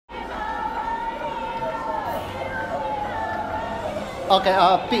Okay,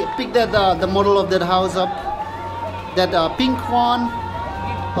 pick that the model of that house up. That pink one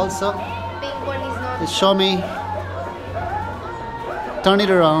also. Pink one is not. Just show me. Turn it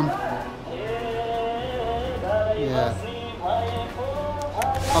around. Yeah.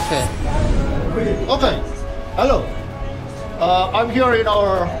 Okay. Okay. Hello. I'm here in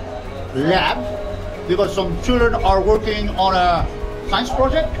our lab because some children are working on a science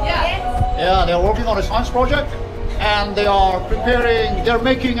project. Yeah, they're working on a science project, and they are preparing. They're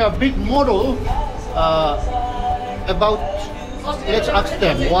making a big model about. Let's ask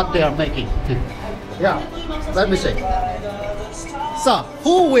them what they are making. Yeah, let me see. So,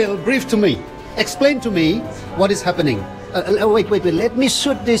 who will brief to me? Explain to me what is happening. Wait. Let me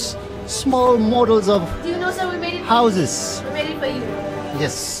shoot these small models of Do you know, sir, we made it houses. We made it for you.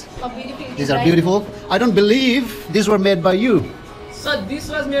 Yes, How beautiful. these are beautiful. I don't believe these were made by you. So this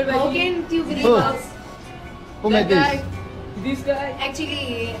was made by How him. can you believe Who? us? Who made this? This guy,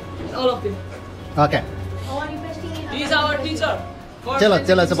 Actually, all of them. Okay, how are you investing in He is our teacher. For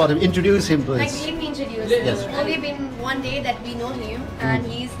tell us about him. Introduce him, Like, please. let me introduce. Yes. Only been one day that we know him, and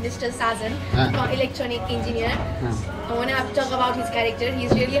he's Mr. Sajan, electronic engineer. I want to have to talk about his character.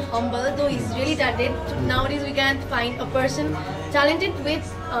 He's really humble, though he's really talented. Nowadays, we can't find a person talented with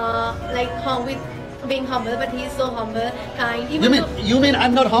with being humble, but he's so humble, kind. Even You mean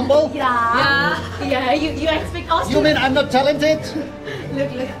I'm not humble? Yeah. You expect us You to. mean I'm not talented?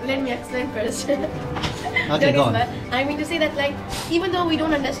 Look, let me explain first. Okay, go on. I mean to say that, like, even though we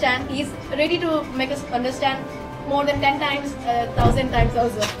don't understand, he's ready to make us understand more than 10 times, 1,000 times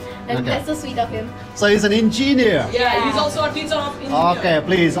also. And Okay. that's so sweet of him. So he's an engineer. Yeah, he's also a teacher of engineering. Okay,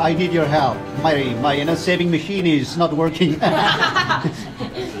 please, I need your help. My saving machine is not working.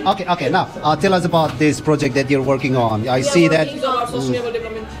 Okay. Now tell us about this project that you're working on. I We are see that. It's our sustainable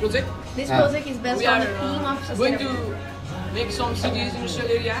development project. This Yeah. project is based We on are the theme of going to sustainability. make some cities, industrial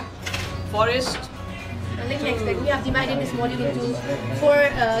area, forest. Let me explain. We have divided this module into 4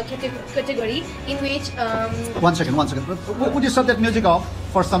 category, in which 1 second. Would you shut that music off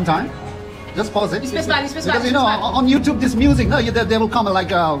for some time? Just pause it. Space bar. Because you know, on YouTube, this music, no, they will come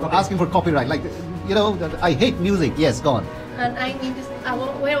like asking for copyright. Like, you know, I hate music. Yes, go on. and I need to.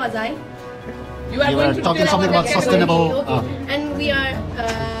 Where was I? You are You going were to talking tell something our about category. sustainable. Okay. And we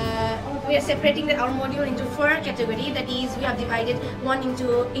are separating our module into 4 category. That is, we have divided one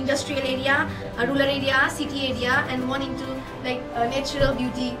into industrial area, a rural area, city area, and one into like natural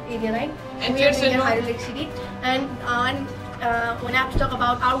beauty area, right? And we are kids doing a and hydroelectric city. And when I have to talk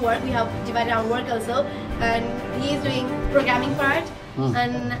about our work, we have divided our work also. And he is doing programming part,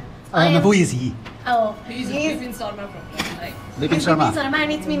 and I And am, who is he? oh, He is he is Bipin Sharma from like. Bipin Sharma.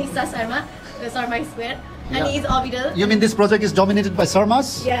 And it's me, Nisa Sharma. Sharma is square. And Yeah. he is orbital. You mean this project is dominated by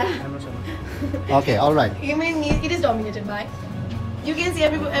Sharmas? Yeah. Okay, all right. You mean it is dominated by? You can see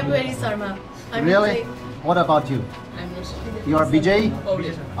everywhere is Sarma. I mean, Really? like, What about you? I'm not sure. You are BJ? Oh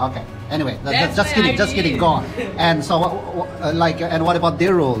yes. Okay. Anyway, That's just my kidding. Just idea. kidding. Go on. And so, and what about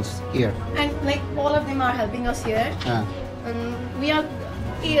their roles here? and like all of them are helping us here. We are.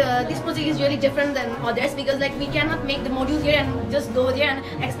 This project is really different than others because like we cannot make the module here and just go there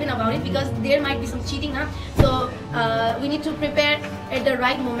and explain about it because there might be some cheating, huh? So we need to prepare at the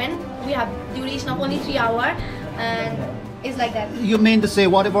right moment. We have duration of only 3 hours, and it's like that. You mean to say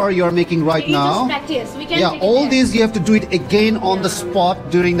whatever you're making right We now? just practice. We can. Yeah, take it all there. these you have to do it again on the spot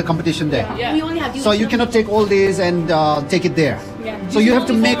during the competition day. Yeah. We only have So you duration cannot take all these and take it there. Yeah. So you have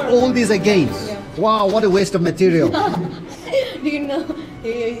to make all these again. Wow, what a waste of material. Do you know?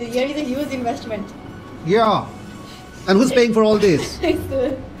 Here is a huge investment. Yeah. And who's paying for all this?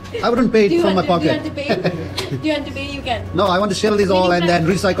 I wouldn't pay it from my pocket. Do you want to pay? Do you want to pay? You can. No, I want to sell this all and then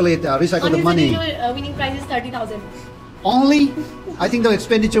recycle it, recycle the money. Winning prize is 30,000. Only? I think the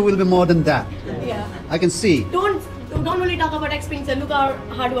expenditure will be more than that. Yeah. I can see. Don't only talk about expenditure. Look our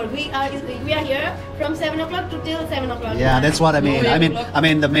hard work. We are here from 7 o'clock to till 7 o'clock. Yeah, that's what I mean. I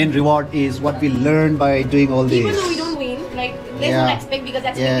mean the main reward is what we learn by doing all Even though this. we don't win, like let's Yeah. not expect because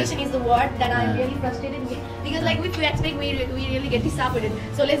expectation Yes. is the word that I'm Yeah. really frustrated with. Because like if we expect, we really get disappointed.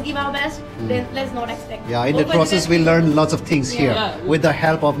 So let's give our best. Then let's not expect. Yeah, in the Open process we learn lots of things here Yeah. with the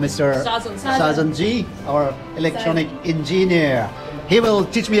help of Mr. Sajan. Sajan Ji, our electronic engineer. He will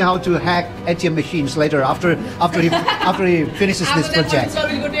teach me how to hack ATM machines later after he finishes this After that, project. so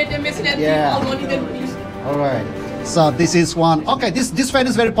we'll go to ATM machine and Yeah. all money then use. All right. So this is one. Okay, this fan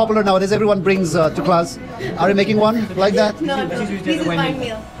is very popular nowadays. Everyone brings to class. Are you making one like that? No, this is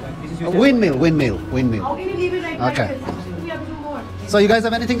windmill. Windmill. How can you leave it like Okay. that? We have to do more. So you guys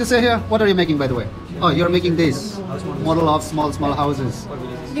have anything to say here? What are you making, by the way? Oh, you're making this model of small houses.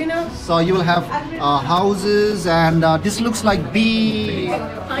 You know? So you will have houses, and this looks like bee.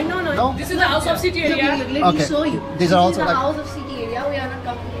 I know, no. No? This is the house of city area. Let me Okay. show you. These are also the like- house of city area. We are not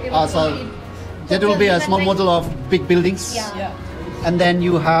comfortable. So that will be a small model of big buildings. Yeah. Yeah. And then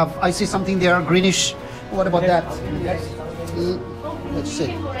you have, I see something there, greenish. What about that? Let's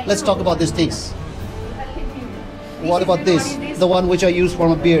see. Let's talk about these things. What about this? The one which I use for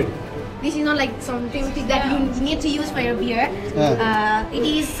my beard. This is not like something that you need to use for your beard. Yeah. It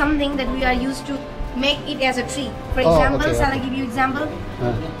is something that we are used to make it as a tree. For Oh, example, okay, shall I okay. give you example?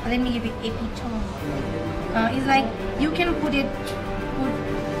 Let me give it a picture. It's like you can put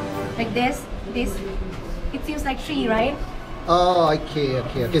like this. It seems like tree, right? Oh,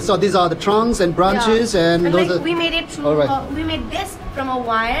 okay. So these are the trunks and branches, and those like are. we made it through. All right. We made this from a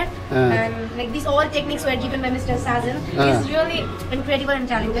wire, and like these all techniques were given by Mr. Sajan. He's really incredible and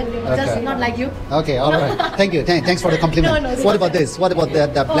talented. Just not like you. Okay, all right. Thank you. Thanks for the compliment. No, What about this? What about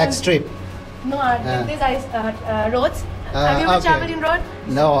that black strip? No, these are roads. Have you ever okay. traveled in road?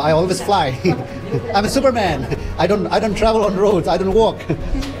 No, I always fly. I'm a Superman. I don't travel on roads. I don't walk.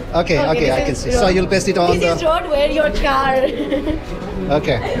 Okay, this I can is see. road. So you'll paste it on This is road where your car.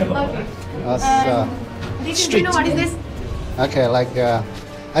 Okay. Okay. This is, do you know what is this? Okay, like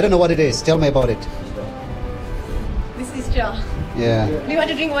I don't know what it is. Tell me about it. This is straw. Yeah. Do you want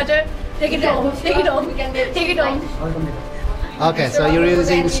to drink water? Take it home. Take it home. Take it home. Okay, so you're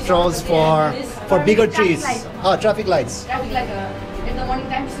using straws for bigger trees. Traffic light. Oh, traffic lights. Traffic like in the morning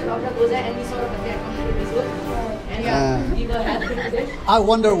time, Mr. Doctor goes there and we sort of there completed this work. And give a help to them. I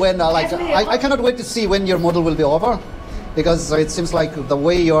wonder when, I cannot wait to see when your model will be over, because it seems like the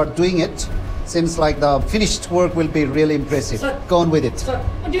way you're doing it seems like the finished work will be really impressive. Sir. Go on with it.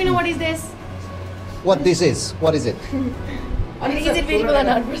 Do you know what is this? What this is? What is it? Is it visible or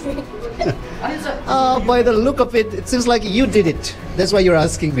not? By the look of it, it seems like you did it. That's why you're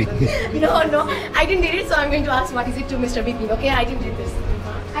asking me. No, I didn't do it, so I'm going to ask what is it to Mr. Bipin. Okay, I didn't do this.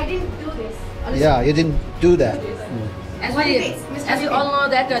 I didn't do this. Yeah, you didn't do that. As What we, is this, Mr. as we all know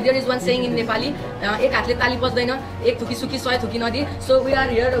that there is one saying in Nepali, एक हातले ताली बज्दैन, एक थुकी सुकी सय थुकी नदी. So we are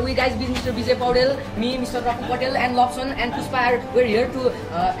here, we guys, Mr. Vijay Paudel, me, Mr. Rafu Patel, and Lobson and Puspa, we're here to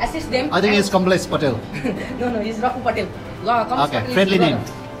assist them. I think and it's Kamlesh Patel. no, he's Rafu Patel. Okay, friendly name.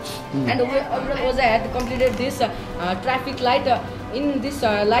 And we also had completed this traffic light. In this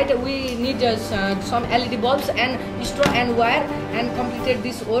light, we need some LED bulbs and straw and wire, and completed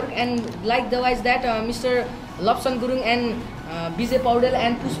this work. And likewise that Mr. Lobson Gurung and Vijay Paudel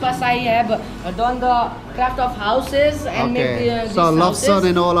and Puspa Sai have done the craft of houses and made these so Lobson houses.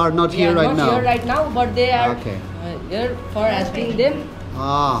 and all are not here right not now. here right now, but they are Okay. here for assisting them.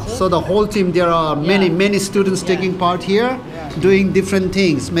 So the whole team, there are many students taking part here, doing different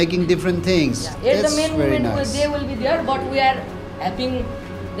things, making different things. Here That's the main very movement nice. they will be there, but we are helping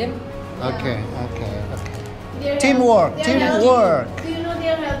them. Okay. Their Teamwork, help- their help- teamwork. Do you know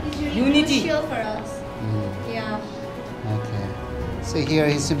their help is really Unity. crucial for us? Yeah. Okay. See here,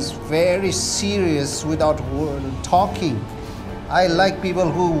 he seems very serious without talking. I like people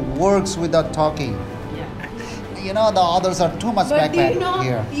who works without talking. You know, the others are too much But do you backpack know,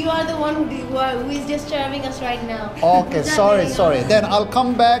 here. you are the one who is disturbing us right now. Okay, Who's not sorry. letting us. Then I'll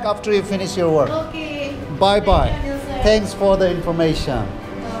come back after you finish your work. Okay. Bye-bye. Thank you, sir. Thanks for the information.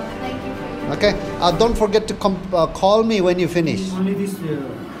 Thank you for your Okay, don't forget to call me when you finish. Only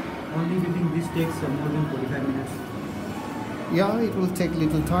within this takes more than 45 minutes. Yeah, it will take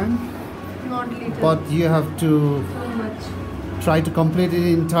little time, not little. but you have to so much. try to complete it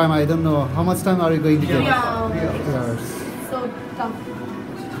in time. I don't know how much time are you going to get. Yeah. Yes. So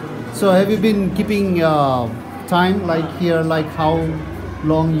tough. So have you been keeping time like here, like how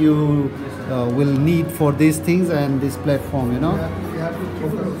long you will need for these things and this platform, you know? You have to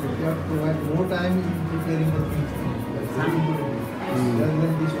focus. You have to provide more time in preparing the things. Rather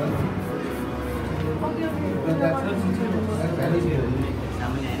than this one. But that's valid here.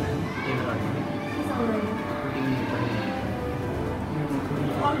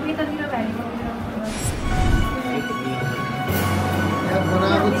 यहाँ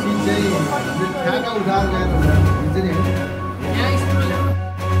बनाएको चिज चाहिँ ठ्याक्क उठाएर ल्याएर हुन्छ नि